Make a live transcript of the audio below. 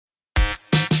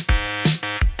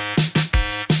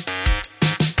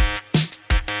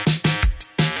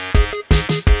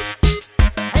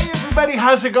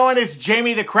how's it going? It's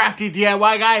Jamie, the crafty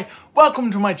DIY guy.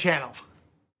 Welcome to my channel.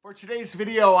 For today's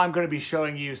video, I'm going to be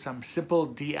showing you some simple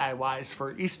DIYs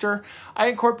for Easter. I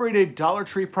incorporated Dollar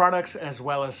Tree products as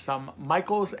well as some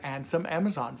Michaels and some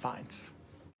Amazon finds.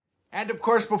 And of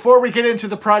course, before we get into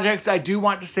the projects, I do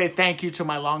want to say thank you to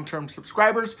my long-term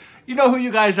subscribers. You know who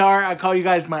you guys are. I call you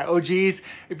guys my OGs.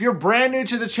 If you're brand new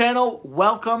to the channel,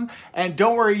 welcome. And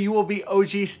don't worry, you will be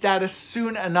OG status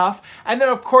soon enough. And then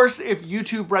of course, if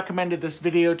YouTube recommended this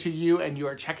video to you and you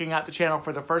are checking out the channel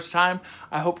for the first time,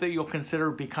 I hope that you'll consider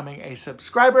becoming a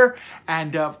subscriber.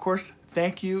 And of course,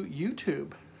 thank you,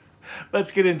 YouTube.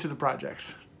 Let's get into the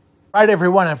projects. All right,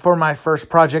 everyone, and for my first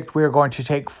project, we are going to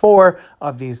take 4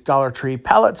 of these Dollar Tree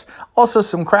pallets, also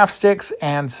some craft sticks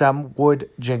and some wood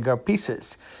Jenga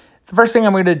pieces. The first thing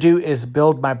I'm going to do is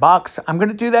build my box. I'm going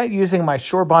to do that using my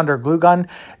Surebonder glue gun.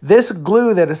 This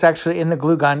glue that is actually in the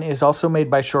glue gun is also made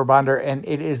by Surebonder, and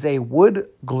it is a wood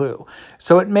glue.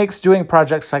 So it makes doing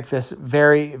projects like this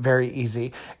very, very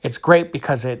easy. It's great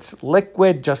because it's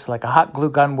liquid, just like a hot glue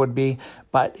gun would be,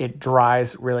 but it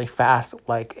dries really fast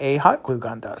like a hot glue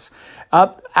gun does.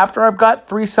 After I've got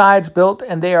 3 sides built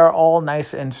and they are all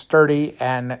nice and sturdy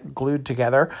and glued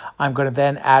together, I'm going to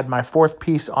then add my 4th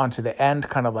piece onto the end,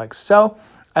 kind of like so.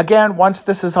 Again, once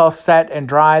this is all set and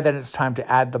dry, then it's time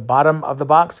to add the bottom of the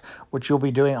box, which you'll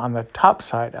be doing on the top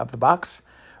side of the box.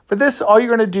 For this, all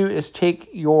you're going to do is take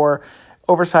your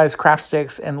oversized craft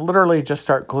sticks and literally just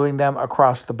start gluing them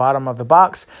across the bottom of the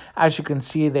box. As you can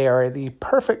see, they are the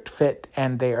perfect fit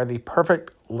and they are the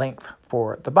perfect length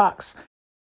for the box.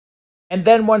 And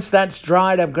then once that's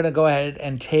dried, I'm going to go ahead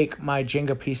and take my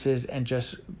Jenga pieces and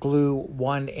just glue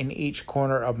 1 in each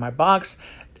corner of my box.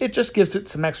 It just gives it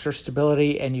some extra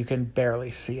stability and you can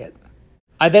barely see it.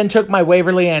 I then took my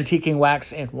Waverly Antiquing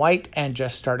Wax in white and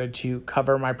just started to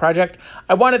cover my project.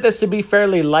 I wanted this to be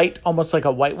fairly light, almost like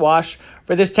a whitewash.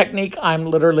 For this technique, I'm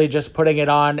literally just putting it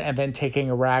on and then taking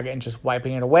a rag and just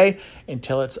wiping it away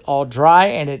until it's all dry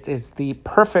and it is the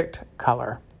perfect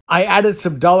color. I added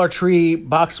some Dollar Tree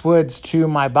boxwoods to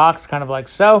my box, kind of like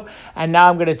so. And now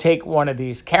I'm going to take one of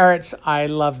these carrots. I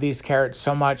love these carrots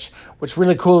so much. What's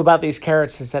really cool about these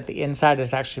carrots is that the inside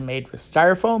is actually made with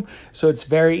styrofoam. So it's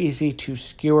very easy to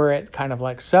skewer it, kind of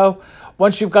like so.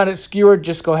 Once you've got it skewered,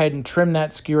 just go ahead and trim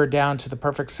that skewer down to the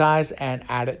perfect size and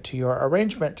add it to your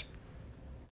arrangement.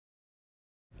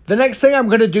 The next thing I'm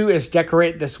going to do is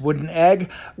decorate this wooden egg.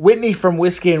 Whitney from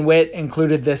Whiskey and Wit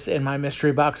included this in my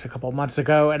mystery box a couple months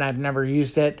ago, and I've never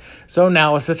used it, so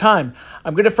now is the time.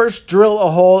 I'm going to first drill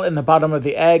a hole in the bottom of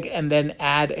the egg and then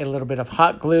add a little bit of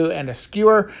hot glue and a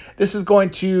skewer. This is going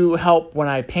to help when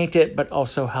I paint it, but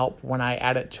also help when I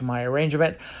add it to my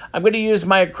arrangement. I'm going to use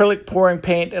my acrylic pouring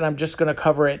paint, and I'm just going to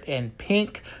cover it in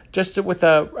pink, just with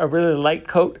a really light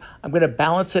coat. I'm going to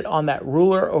balance it on that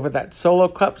ruler over that solo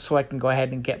cup so I can go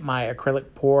ahead and get my acrylic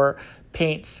pour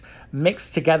paints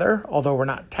mixed together, although we're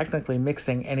not technically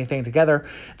mixing anything together.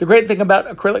 The great thing about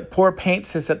acrylic pour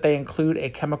paints is that they include a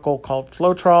chemical called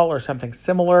Floetrol or something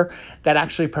similar that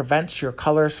actually prevents your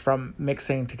colors from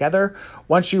mixing together.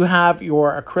 Once you have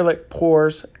your acrylic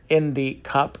pours in the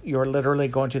cup, you're literally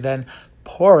going to then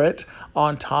pour it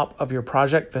on top of your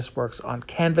project. This works on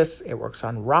canvas, it works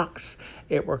on rocks,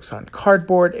 it works on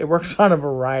cardboard, it works on a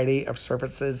variety of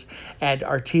surfaces, and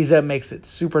Arteza makes it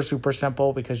super, super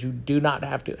simple because you do not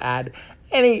have to add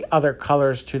any other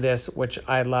colors to this, which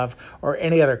I love, or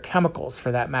any other chemicals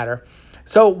for that matter.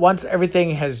 So once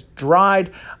everything has dried,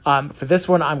 for this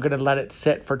one, I'm going to let it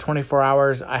sit for 24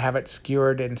 hours. I have it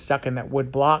skewered and stuck in that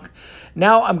wood block.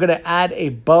 Now I'm going to add a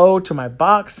bow to my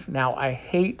box. Now I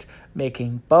hate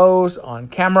making bows on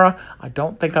camera. I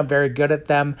don't think I'm very good at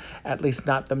them, at least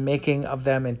not the making of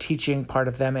them and teaching part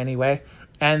of them anyway.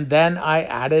 And then I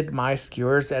added my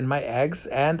skewers and my eggs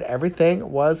and everything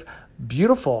was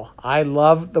beautiful. I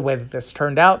love the way that this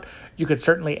turned out. You could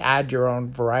certainly add your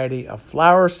own variety of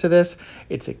flowers to this.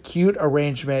 It's a cute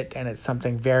arrangement and it's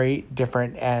something very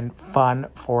different and fun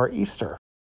for Easter.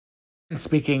 And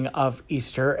speaking of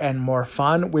Easter and more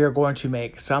fun, we are going to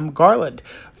make some garland.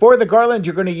 For the garland,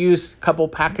 you're going to use a couple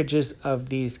packages of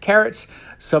these carrots,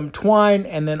 some twine,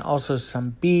 and then also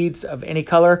some beads of any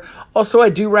color. Also, I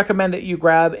do recommend that you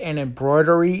grab an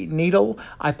embroidery needle.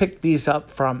 I picked these up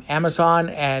from Amazon,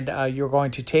 and you're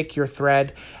going to take your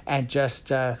thread and just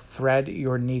thread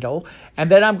your needle. And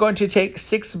then I'm going to take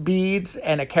 6 beads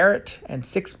and a carrot, and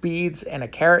 6 beads and a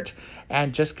carrot,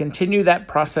 and just continue that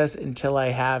process until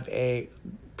I have a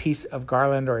piece of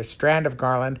garland or a strand of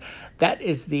garland that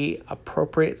is the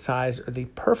appropriate size or the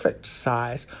perfect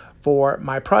size for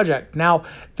my project. Now,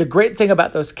 the great thing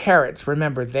about those carrots,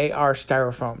 remember, they are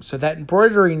styrofoam. So that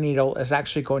embroidery needle is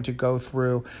actually going to go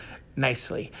through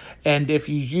nicely. And if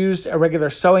you used a regular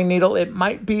sewing needle, it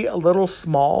might be a little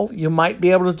small. You might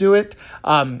be able to do it.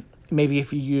 Maybe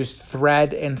if you used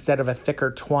thread instead of a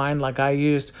thicker twine like I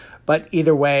used. But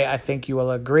either way, I think you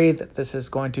will agree that this is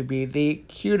going to be the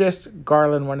cutest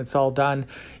garland when it's all done.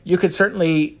 You could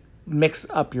certainly mix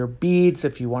up your beads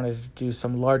if you wanted to do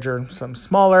some larger and some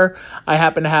smaller. I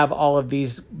happen to have all of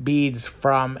these beads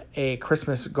from a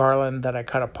Christmas garland that I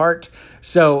cut apart.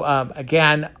 So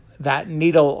again, that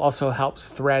needle also helps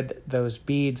thread those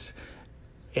beads.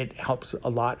 It helps a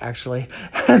lot, actually.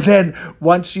 And then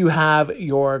once you have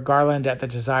your garland at the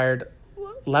desired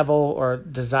level or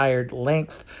desired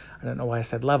length, I don't know why I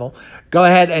said level, go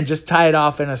ahead and just tie it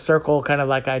off in a circle, kind of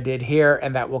like I did here,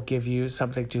 and that will give you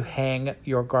something to hang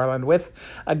your garland with.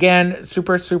 Again,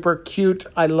 super, super cute.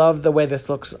 I love the way this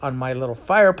looks on my little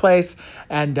fireplace,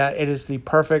 and it is the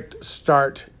perfect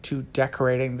start to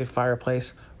decorating the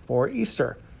fireplace for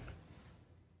Easter.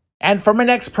 And for my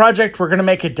next project, we're going to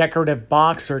make a decorative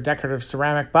box or decorative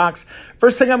ceramic box.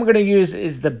 First thing I'm going to use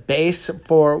is the base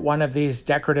for one of these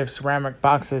decorative ceramic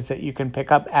boxes that you can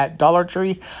pick up at Dollar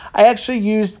Tree. I actually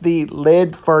used the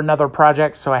lid for another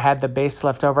project, so I had the base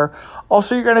left over.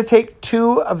 Also, you're going to take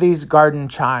 2 of these garden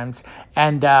chimes.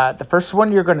 And the first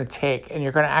one you're going to take, and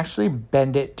you're going to actually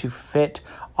bend it to fit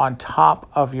on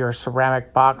top of your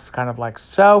ceramic box, kind of like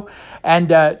so.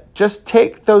 And just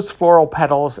take those floral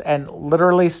petals and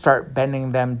literally start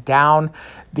bending them down.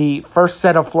 The first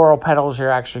set of floral petals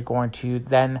you're actually going to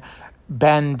then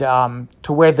bend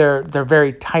to where they're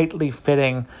very tightly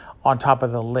fitting on top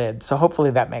of the lid. So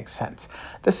hopefully that makes sense.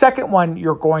 The second one,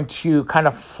 you're going to kind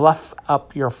of fluff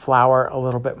up your flower a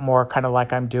little bit more, kind of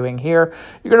like I'm doing here.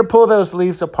 You're going to pull those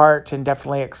leaves apart and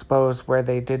definitely expose where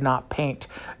they did not paint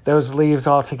those leaves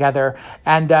all together.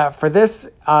 And for this,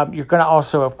 you're going to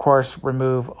also, of course,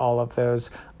 remove all of those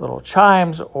little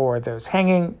chimes or those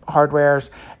hanging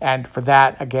hardwares. And for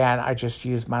that, again, I just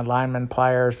used my Lineman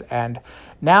Pliers. And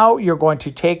now you're going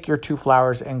to take your 2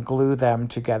 flowers and glue them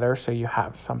together so you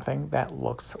have something that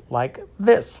looks like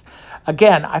this.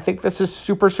 Again, I think this is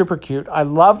super, super cute. I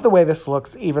love the way this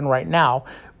looks even right now,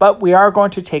 but we are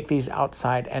going to take these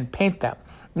outside and paint them.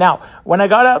 Now, when I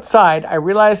got outside, I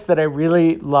realized that I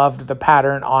really loved the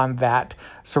pattern on that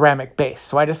ceramic base.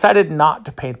 So I decided not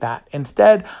to paint that.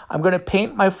 Instead, I'm going to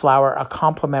paint my flower a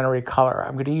complementary color.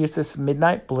 I'm going to use this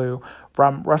midnight blue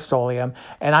from Rust-Oleum,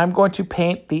 and I'm going to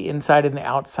paint the inside and the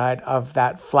outside of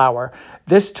that flower.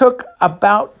 This took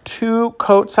about 2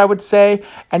 coats, I would say,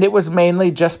 and it was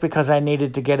mainly just because I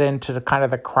needed to get into the kind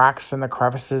of the cracks and the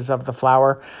crevices of the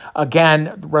flower.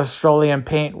 Again, Rust-Oleum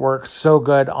paint works so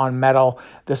good on metal.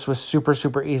 This was super,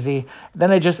 super easy.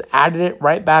 Then I just added it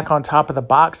right back on top of the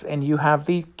box, and you have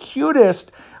the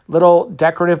cutest little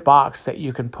decorative box that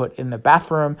you can put in the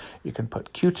bathroom. You can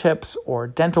put Q-tips or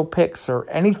dental picks or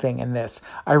anything in this.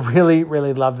 I really,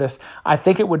 really love this. I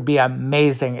think it would be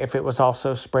amazing if it was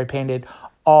also spray painted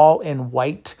all in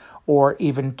white or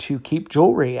even to keep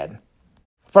jewelry in.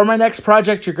 For my next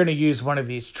project, you're going to use one of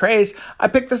these trays. I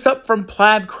picked this up from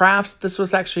Plaid Crafts. This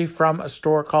was actually from a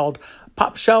store called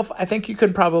Pop Shelf. I think you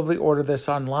can probably order this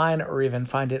online or even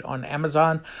find it on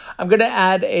Amazon. I'm going to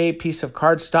add a piece of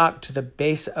cardstock to the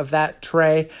base of that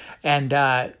tray and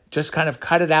just kind of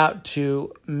cut it out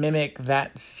to mimic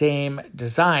that same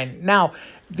design. Now,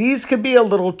 these can be a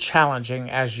little challenging,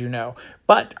 as you know,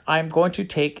 but I'm going to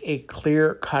take a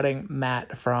clear cutting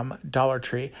mat from Dollar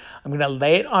Tree. I'm going to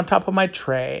lay it on top of my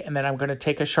tray, and then I'm going to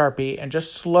take a Sharpie and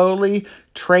just slowly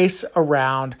trace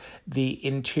around the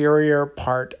interior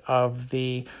part of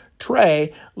the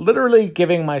tray, literally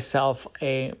giving myself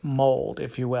a mold,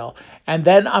 if you will. And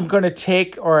then I'm going to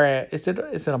take, is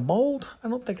it a mold? I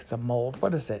don't think it's a mold.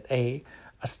 What is it? A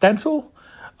stencil?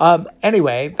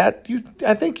 Anyway,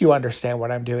 I think you understand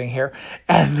what I'm doing here.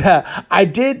 And I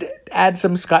did add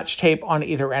some Scotch tape on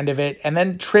either end of it and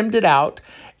then trimmed it out.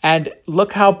 And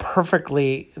look how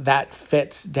perfectly that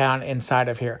fits down inside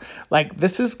of here. Like,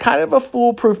 this is kind of a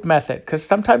foolproof method because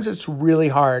sometimes it's really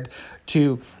hard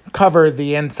to cover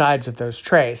the insides of those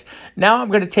trays. Now I'm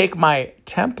going to take my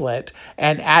template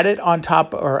and add it on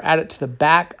top, or add it to the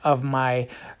back of my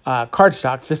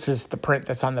cardstock. This is the print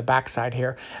that's on the back side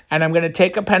here. And I'm going to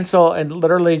take a pencil and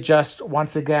literally just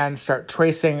once again start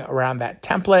tracing around that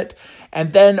template.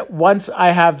 And then once I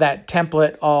have that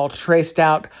template all traced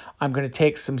out, I'm going to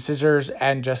take some scissors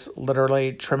and just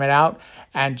literally trim it out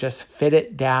and just fit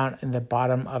it down in the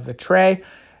bottom of the tray.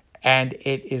 And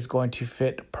it is going to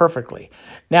fit perfectly.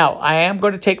 Now, I am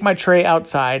going to take my tray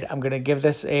outside. I'm going to give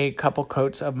this a couple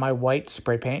coats of my white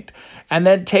spray paint and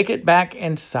then take it back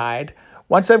inside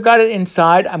Once I've got it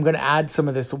inside, I'm going to add some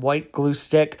of this white glue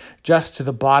stick just to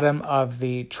the bottom of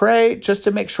the tray, just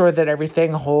to make sure that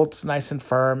everything holds nice and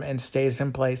firm and stays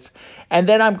in place. And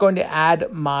then I'm going to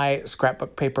add my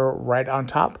scrapbook paper right on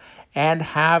top and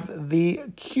have the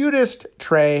cutest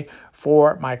tray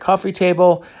for my coffee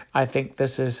table. I think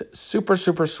this is super,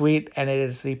 super sweet, and it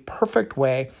is the perfect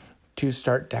way to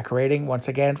start decorating once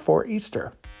again for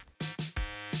Easter.